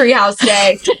 it's treehouse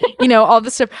day. You know, all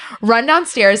this stuff. Run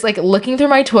downstairs, like looking through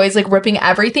my toys, like ripping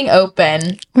everything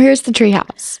open. Where's the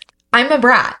treehouse? I'm a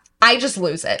brat. I just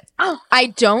lose it. Oh. I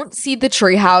don't see the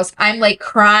treehouse. I'm like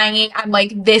crying. I'm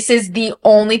like, this is the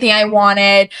only thing I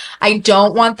wanted. I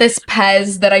don't want this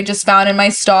Pez that I just found in my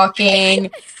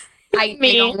stocking. I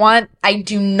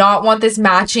do not want this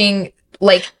matching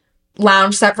like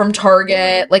lounge set from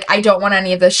Target. Like, I don't want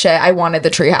any of this shit. I wanted the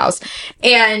treehouse.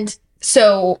 And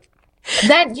so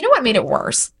then, you know what made it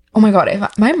worse? Oh my God,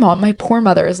 if my poor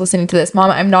mother is listening to this.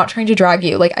 Mom, I'm not trying to drag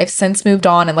you. Like, I've since moved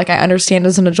on, and like, I understand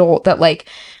as an adult that like,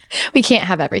 We can't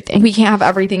have everything. we can't have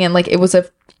everything. And like, it was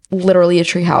literally a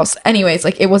treehouse. Anyways,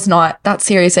 like, it was not that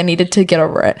serious. I needed to get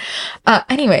over it.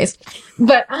 Anyways,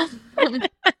 but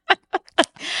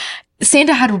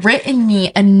Santa had written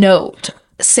me a note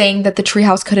saying that the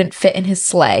treehouse couldn't fit in his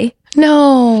sleigh.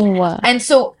 No. And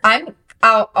so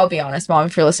I'll be honest, Mom,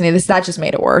 if you're listening to this, that just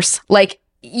made it worse. Like,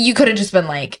 you could have just been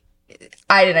like,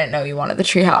 I didn't know you wanted the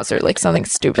treehouse, or like something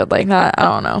stupid like that. I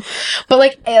don't know. But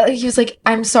like, he was like,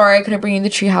 I'm sorry, I couldn't bring you the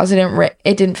treehouse.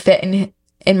 It didn't fit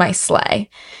in my sleigh.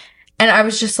 And I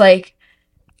was just like,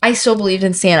 I still believed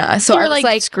in Santa. So I was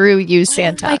like, screw you,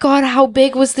 Santa. oh my God, how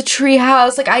big was the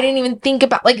treehouse? Like, I didn't even think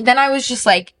about, like, then I was just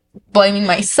like blaming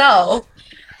myself.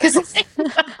 Because like,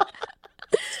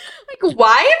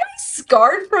 why am I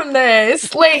scarred from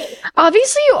this? Like,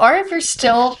 Obviously you are if you're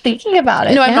still thinking about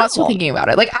it. no, I'm now. not still thinking about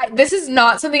it. Like, this is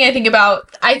not something I think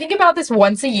about. I think about this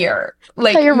once a year.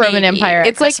 Like, Your Roman maybe. Empire.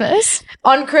 It's like Christmas.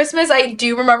 on Christmas, I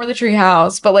do remember the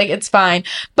treehouse, but like, it's fine.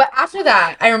 But after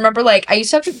that, I remember like, I used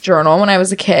to have a journal when I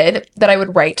was a kid that I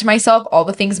would write to myself all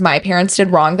the things my parents did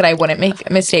wrong that I wouldn't make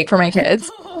a mistake for my kids.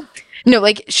 No,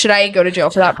 like, should I go to jail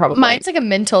for that? Probably. Mine's like a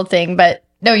mental thing, but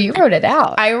no, you wrote it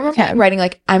out. I remember writing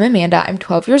like, I'm Amanda, I'm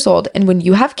 12 years old, and when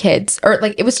you have kids, or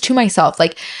like, it was to myself,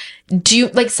 like, do you,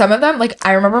 like, some of them, like,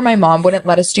 I remember my mom wouldn't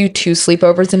let us do 2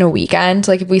 sleepovers in a weekend.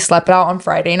 Like, if we slept out on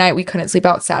Friday night, we couldn't sleep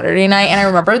out Saturday night. And I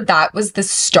remember that was the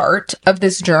start of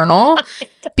this journal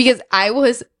because I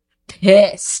was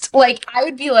pissed. Like, I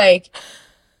would be like,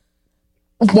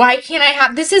 why can't I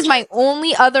have, this is my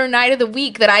only other night of the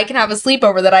week that I can have a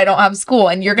sleepover that I don't have school,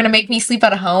 and you're gonna make me sleep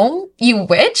at home? You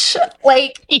witch?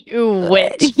 Like, You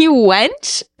witch. you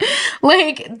wench?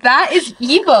 Like, that is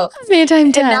evil. Valentine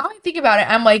And now I think about it,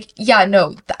 I'm like, yeah,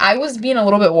 no, I was being a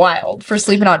little bit wild for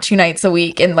sleeping out 2 nights a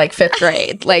week in like 5th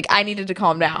grade. Like, I needed to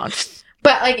calm down.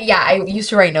 But like, yeah, I used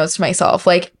to write notes to myself.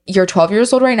 Like, you're 12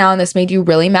 years old right now, and this made you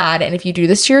really mad. And if you do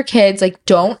this to your kids, like,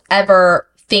 don't ever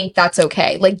think that's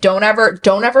okay. Like, don't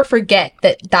ever forget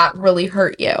that really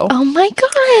hurt you. Oh my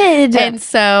God. And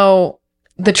so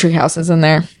the treehouse is in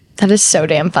there. That is so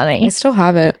damn I funny. still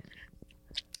have it.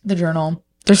 The journal.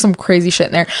 There's some crazy shit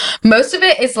in there. Most of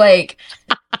it is like,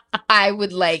 I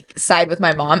would like side with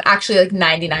my mom. Actually, like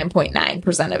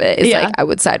 99.9% of it is Yeah. like, I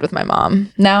would side with my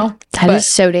mom now. That But is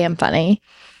so damn funny.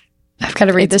 I've got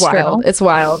to read it's this wild. journal. It's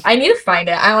wild. I need to find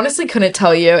it. I honestly couldn't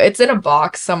tell you. It's in a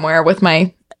box somewhere with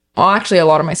my, well, actually a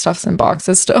lot of my stuff's in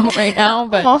boxes still right now,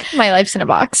 but Oh, my life's in a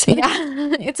box. yeah,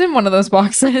 it's in one of those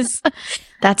boxes.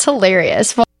 That's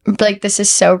hilarious. Well, like, this is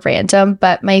so random,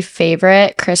 but my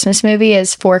favorite Christmas movie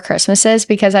is Four Christmases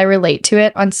because I relate to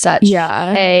it on such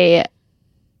a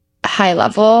high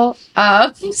level.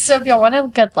 So if y'all want a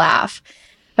good laugh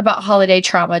about holiday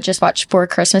trauma, just watch Four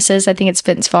Christmases. I think it's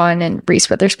Vince Vaughn and Reese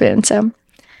Witherspoon. So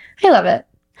I love it.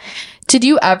 Did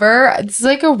you ever, this is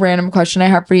like a random question I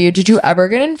have for you. Did you ever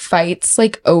get in fights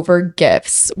like over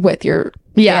gifts with your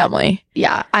family?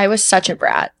 Yeah, I was such a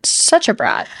brat. Such a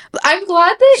brat. I'm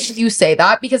glad that you say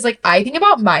that because like I think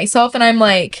about myself and I'm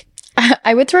like,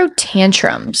 I would throw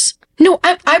tantrums. no,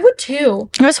 I would too.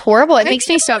 It was horrible. It makes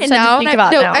me so upset to think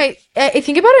about it now. I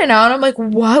think about it now and I'm like,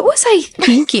 what was I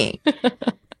thinking?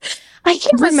 I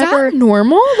can't Was remember. that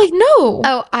normal? Like, no.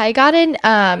 Oh, I got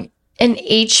an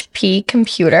HP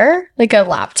computer, like a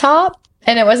laptop,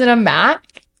 and it wasn't a Mac.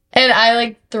 And I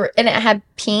like and it had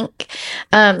pink,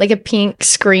 like a pink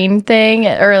screen thing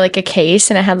or like a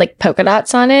case, and it had like polka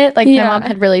dots on it. Like my mom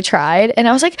had really tried, and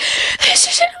I was like, "This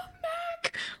isn't a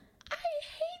Mac. I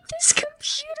hate this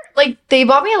computer." Like they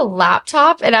bought me a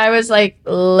laptop, and I was like,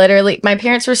 literally, my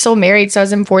parents were still married, so I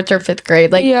was in 4th or 5th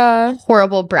grade. Like,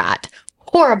 horrible brat.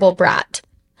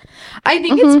 I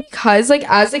think it's because like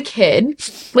as a kid,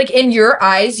 like in your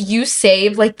eyes, you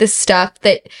save like the stuff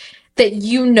that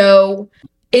you know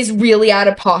is really out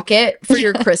of pocket for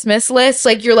your Christmas list.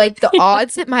 Like you're like, the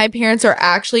odds that my parents are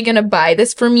actually gonna buy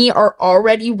this for me are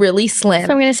already really slim.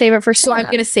 So I'm gonna save it for Santa. So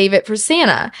I'm gonna save it for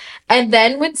Santa. And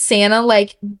then when Santa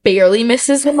like barely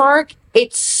misses the mark,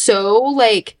 it's so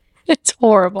like it's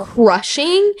horrible.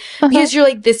 Crushing because you're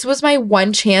like, this was my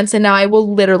one chance and now I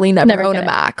will literally never own a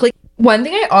Mac. Like one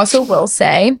thing I also will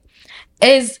say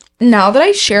is now that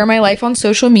I share my life on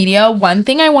social media, one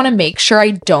thing I want to make sure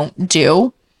I don't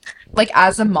do, like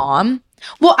as a mom.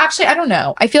 Well, actually, I don't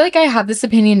know. I feel like I have this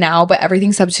opinion now, but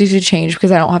everything's subject to change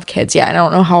because I don't have kids yet. And I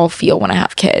don't know how I'll feel when I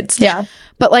have kids. Yeah.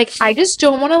 But like, I just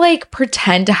don't want to like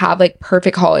pretend to have like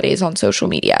perfect holidays on social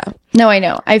media. No, I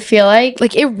know. I feel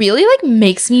like it really like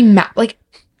makes me mad. Like,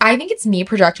 I think it's me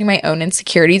projecting my own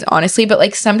insecurities, honestly. But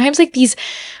like sometimes like these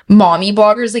mommy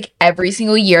bloggers, like every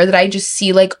single year that I just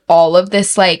see like all of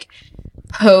this like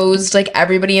posed, like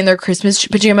everybody in their Christmas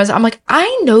pajamas. I'm like,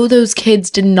 I know those kids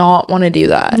did not want to do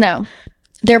that. No.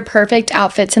 They're perfect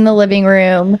outfits in the living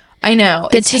room. I know.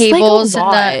 The tables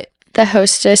and the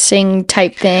hostessing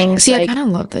type things. See, like, I kind of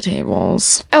love the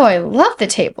tables. Oh, I love the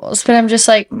tables, but I'm just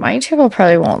like, my table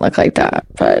probably won't look like that,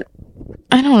 but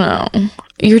I don't know.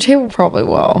 Your table probably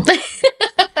will.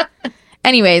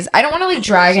 Anyways, I don't want to like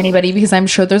drag anybody because I'm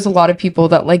sure there's a lot of people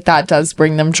that like that does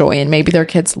bring them joy and maybe their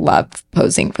kids love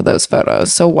posing for those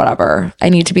photos. So whatever. I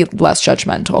need to be less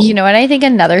judgmental. You know what I think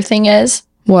another thing is?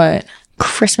 What?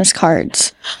 Christmas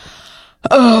cards.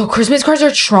 Oh, Christmas cards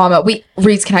are trauma. Wait,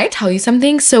 Reese, can I tell you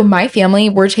something? So my family,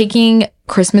 we're taking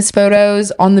Christmas photos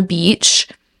on the beach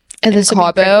in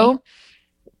Cabo.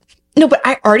 No, but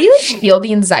I already like feel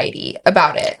the anxiety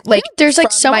about it. Like there's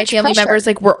like so my much family pressure. members,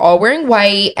 like we're all wearing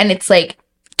white, and it's like,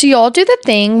 do y'all do the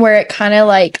thing where it kind of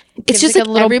like it's just like, a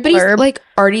little everybody's blurb? Like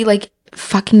already like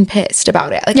fucking pissed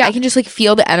about it. Like I can just like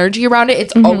feel the energy around it.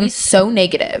 It's always so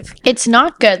negative. It's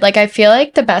not good. Like I feel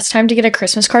like the best time to get a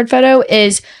Christmas card photo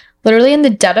is literally in the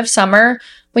dead of summer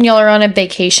when y'all are on a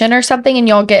vacation or something and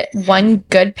y'all get one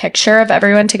good picture of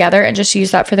everyone together and just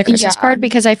use that for the Christmas card,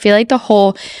 because I feel like the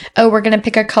whole, oh, we're going to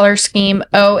pick a color scheme.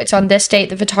 Oh, it's on this date.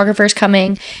 The photographer's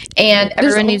coming and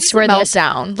everyone needs to wear this.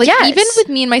 Meltdown. Like even with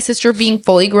me and my sister being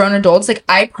fully grown adults, like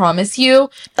I promise you,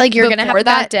 like you're going to have a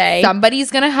bad day.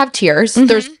 Somebody's going to have tears.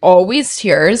 There's always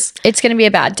tears. It's going to be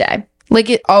a bad day. Like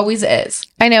it always is.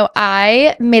 I know.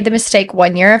 I made the mistake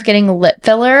one year of getting lip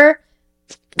filler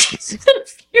a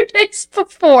few days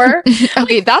before.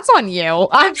 Okay, that's on you.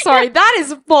 I'm sorry. That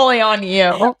is fully on you.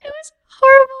 It was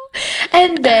horrible.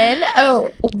 And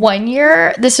then, one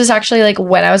year, this was actually like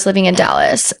when I was living in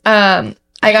Dallas. I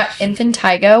got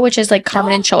Infantego, which is like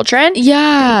common in children.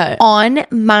 Yeah. On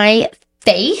my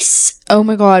face. Oh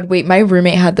my God. Wait, my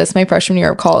roommate had this my freshman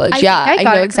year of college. I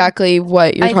know exactly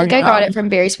what you're talking about. I got it from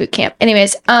Barry's boot camp.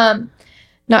 Anyways,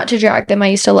 not to drag them. I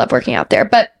used to love working out there,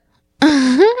 but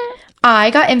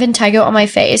I got Infantego on my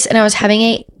face and I was having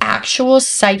a actual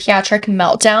psychiatric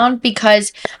meltdown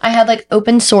because I had like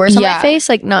open sores on my face,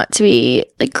 like not to be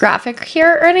like graphic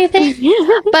here or anything,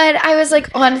 but I was like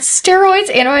on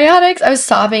steroids, antibiotics. I was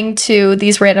sobbing to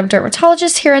these random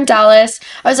dermatologists here in Dallas.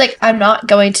 I was like, I'm not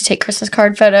going to take Christmas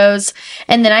card photos.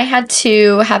 And then I had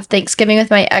to have Thanksgiving with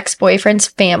my ex-boyfriend's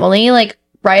family like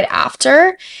right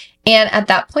after. And at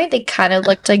that point, they kind of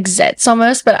looked like zits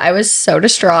almost, but I was so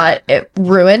distraught. It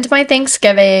ruined my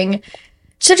Thanksgiving.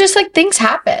 So just like things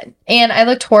happen. And I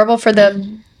looked horrible for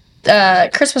the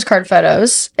Christmas card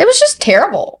photos. It was just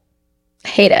terrible.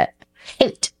 Hate it.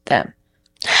 Hate them.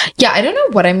 Yeah, I don't know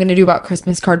what I'm gonna do about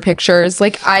Christmas card pictures.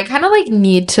 Like, I kind of like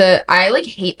need to. I like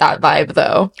hate that vibe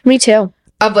though Me too.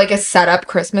 of like a setup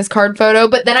Christmas card photo.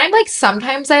 But then I'm like,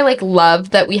 sometimes I like love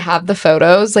that we have the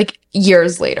photos like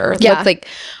years later. Yeah. That's, like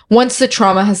once the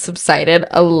trauma has subsided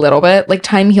a little bit, like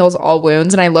time heals all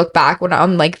wounds. And I look back when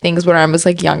on like things when I was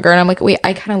like younger, and I'm like, wait,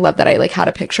 I kind of love that I like had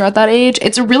a picture at that age.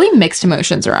 It's really mixed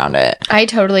emotions around it. I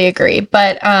totally agree.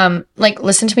 But like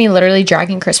listen to me literally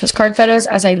dragging Christmas card photos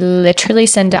as I literally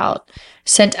sent out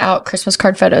Christmas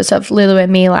card photos of Lulu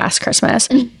and me last Christmas.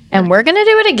 And we're gonna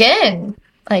do it again.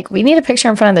 Like we need a picture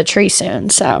in front of the tree soon.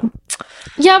 So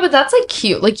Yeah, but that's like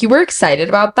cute. Like you were excited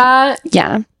about that.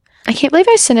 yeah. I can't believe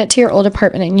I sent it to your old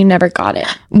apartment and you never got it.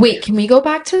 Wait, can we go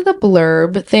back to the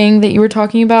blurb thing that you were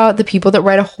talking about? The people that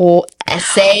write a whole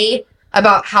essay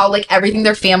about how like everything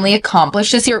their family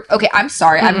accomplished this year. Okay, I'm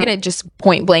sorry. I'm gonna just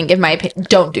point blank give my opinion.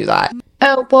 Don't do that.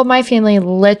 Oh, well, my family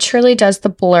literally does the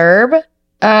blurb.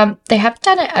 They haven't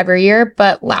done it every year,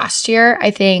 but last year, I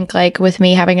think, like with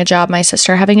me having a job, my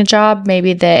sister having a job,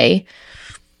 maybe they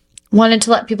wanted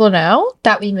to let people know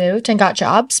that we moved and got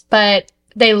jobs, but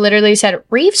they literally said,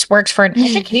 Reeves works for an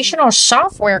educational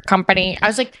software company. I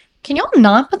was like, can y'all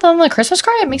not put that on the Christmas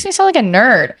card? It makes me sound like a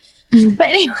nerd. But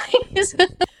anyways,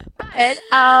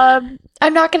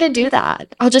 I'm not going to do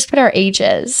that. I'll just put our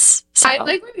ages. So. I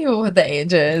like when people put the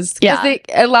ages. Yeah. It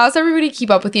allows everybody to keep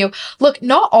up with you. Look,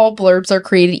 not all blurbs are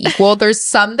created equal. There's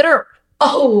some that are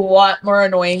a lot more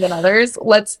annoying than others.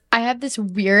 I have this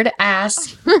weird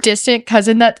ass distant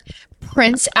cousin that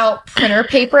prints out printer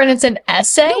paper and it's an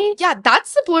essay. No, yeah,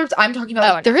 that's the blurbs I'm talking about.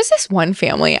 Oh, Like, there is this one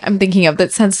family I'm thinking of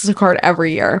that sends us a card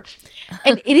every year.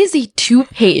 And it is a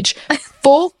 2-page,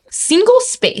 full,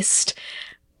 single-spaced,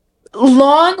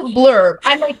 long blurb.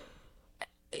 I'm like,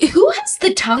 who has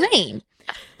the time?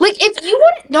 Like, if you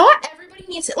want, not everybody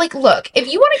needs it. Like, look, if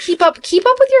you want to keep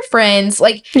up with your friends.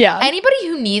 Like, Yeah. anybody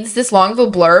who needs this long of a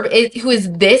blurb, who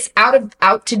is this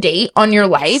out to date on your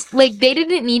life, like, they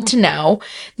didn't need to know.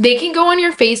 They can go on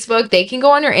your Facebook. They can go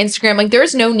on your Instagram. Like,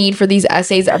 there's no need for these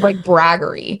essays of like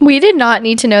braggery. We did not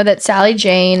need to know that Sally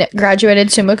Jane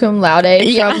graduated summa cum laude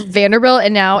from Vanderbilt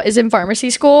and now is in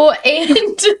pharmacy school.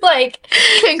 And like,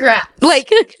 congrats.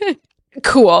 Like,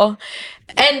 cool.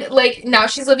 And like now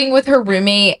she's living with her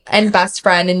roommate and best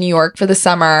friend in New York for the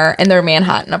summer in their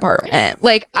Manhattan apartment.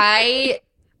 Like, I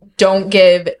don't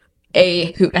give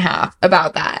a hoot and a half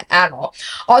about that at all.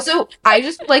 Also, I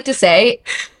just would like to say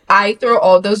I throw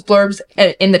all of those blurbs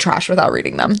in the trash without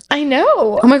reading them. I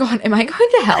know. Oh my god, am I going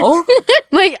to hell?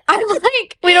 Like, I'm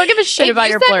like, We don't give a shit if about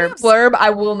you your send me a blurbs. blurb, I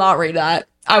will not read that.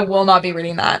 I will not be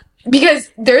reading that. Because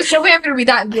there's no way I'm going to read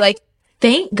that and be like,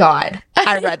 thank God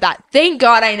I read that. Thank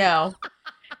God I know.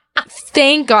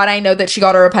 Thank God I know that she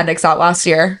got her appendix out last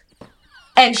year.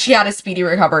 And she had a speedy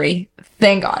recovery.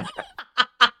 Thank God.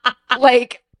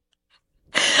 Like,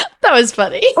 That was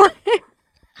funny.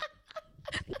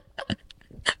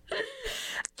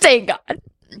 Thank God.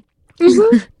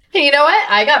 You know what?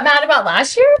 I got mad about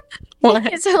last year.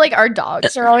 what? So like our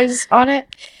dogs are always on it.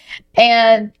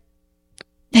 And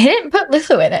they didn't put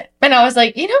Lulu in it. And I was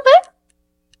like, you know what?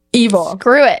 Evil.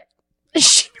 Screw it.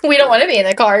 We don't want to be in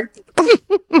the card.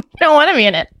 We don't want to be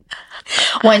in it.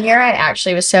 One year, I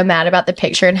actually was so mad about the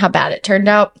picture and how bad it turned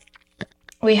out.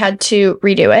 We had to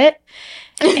redo it.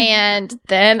 And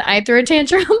then I threw a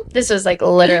tantrum. This was like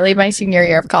literally my senior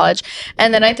year of college.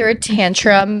 And then I threw a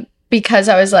tantrum because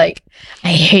I was like, I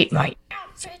hate my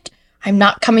outfit. I'm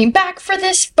not coming back for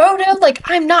this photo. Like,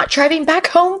 I'm not driving back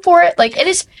home for it. Like, it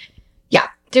is, yeah,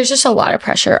 there's just a lot of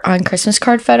pressure on Christmas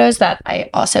card photos that I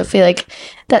also feel like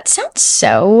that sounds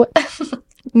so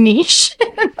niche.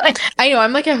 Like, I know.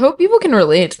 I'm like, I hope people can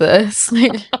relate to this.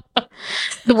 Like,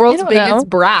 the world's I don't biggest know.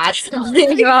 brats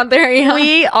out there. Yeah.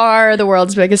 we are the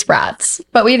world's biggest brats,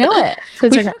 but we know it. So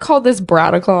it's We okay. should call this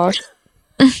brat o'clock.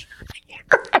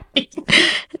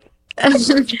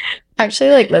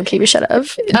 Actually, like, low key, we should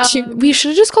have. We should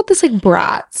have just called this like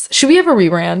brats. Should we have a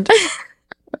rebrand?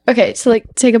 Okay, so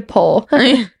like, take a poll.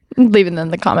 Leave it in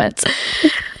the comments.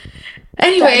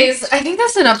 Anyways, I think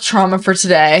that's enough trauma for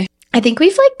today. I think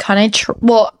we've like kind of,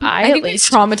 I I at think we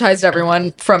least, traumatized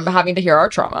everyone from having to hear our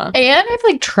trauma. and I've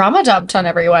like trauma dumped on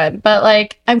everyone. But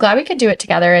like, I'm glad we could do it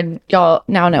together, and y'all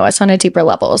now know us on a deeper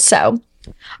level. So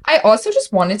I also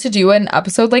just wanted to do an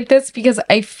episode like this because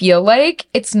I feel like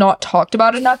it's not talked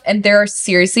about enough. And there are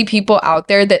seriously people out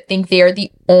there that think they are the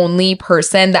only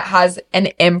person that has an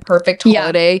imperfect Yeah.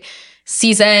 holiday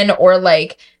season or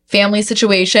like family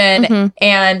situation. Mhm.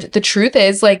 And the truth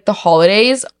is, like, the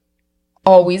holidays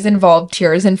always involve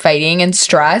tears and fighting and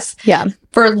stress yeah,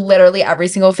 for literally every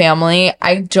single family.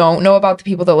 I don't know about the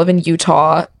people that live in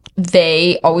Utah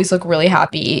they always look really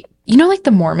happy. You know, like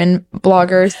the Mormon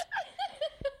bloggers,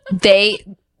 they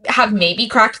have maybe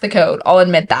cracked the code. I'll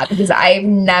admit that, because I've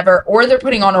never, or they're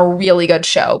putting on a really good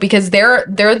show, because they're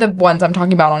the ones I'm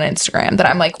talking about on Instagram that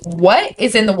I'm like, what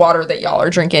is in the water that y'all are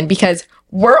drinking? Because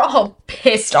we're all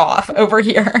pissed off over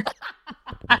here.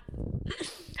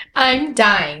 I'm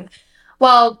dying.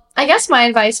 Well, I guess my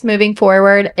advice moving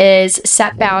forward is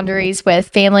set boundaries with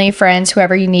family, friends,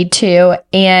 whoever you need to,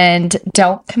 and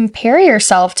don't compare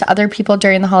yourself to other people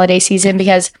during the holiday season,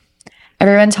 because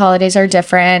everyone's holidays are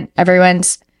different.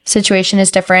 Everyone's situation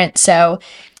is different. So,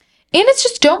 and it's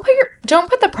just don't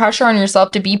put the pressure on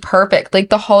yourself to be perfect. Like,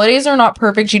 the holidays are not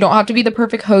perfect. You don't have to be the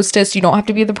perfect hostess. You don't have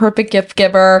to be the perfect gift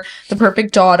giver, the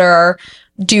perfect daughter.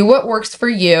 Do what works for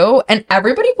you, and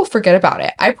everybody will forget about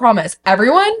it. I promise.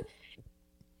 Everyone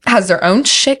has their own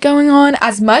shit going on.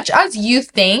 As much as you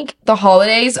think the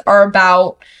holidays are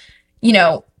about, you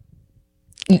know,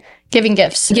 giving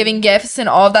gifts and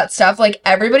all of that stuff, like,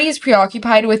 everybody is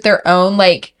preoccupied with their own,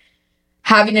 like,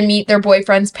 having to meet their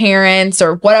boyfriend's parents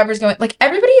or whatever's going, like,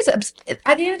 everybody is at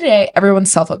the end of the day,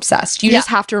 everyone's self-obsessed. You just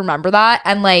have to remember that,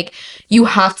 and, like, you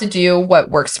have to do what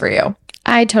works for you.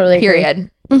 I totally agree.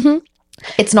 Period.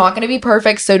 It's not going to be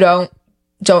perfect, so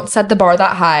don't set the bar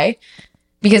that high,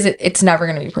 because it's never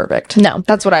going to be perfect. No.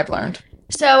 That's what I've learned.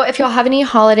 So if y'all have any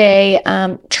holiday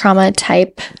trauma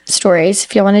type stories,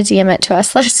 if you want to DM it to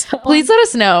us, let us know. Please let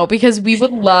us know, because we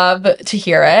would love to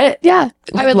hear it. Yeah.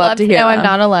 I would love to know I'm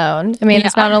not alone. I mean,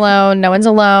 it's not alone. No one's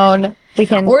alone. We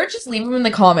can, or just leave them in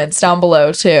the comments down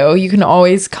below too. You can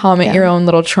always comment your own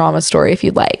little trauma story if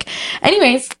you'd like.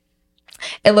 Anyways,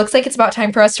 it looks like it's about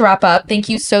time for us to wrap up. Thank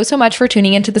you so much for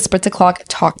tuning into the Spritz O'Clock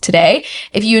talk today.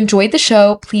 If you enjoyed the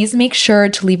show, please make sure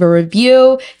to leave a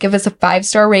review, give us a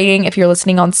 5-star rating if you're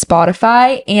listening on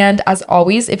Spotify. And as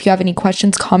always, if you have any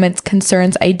questions, comments,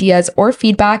 concerns, ideas, or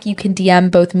feedback, you can DM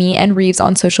both me and Reeves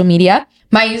on social media.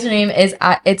 My username is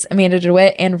at It's Amanda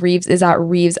DeWitt, and Reeves is at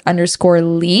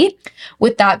Reeves_Lee.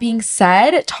 With that being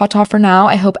said, ta-ta for now.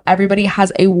 I hope everybody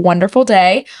has a wonderful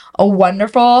day, a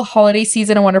wonderful holiday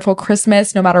season, a wonderful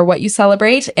Christmas, no matter what you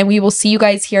celebrate. And we will see you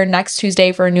guys here next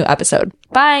Tuesday for a new episode.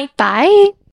 Bye. Bye.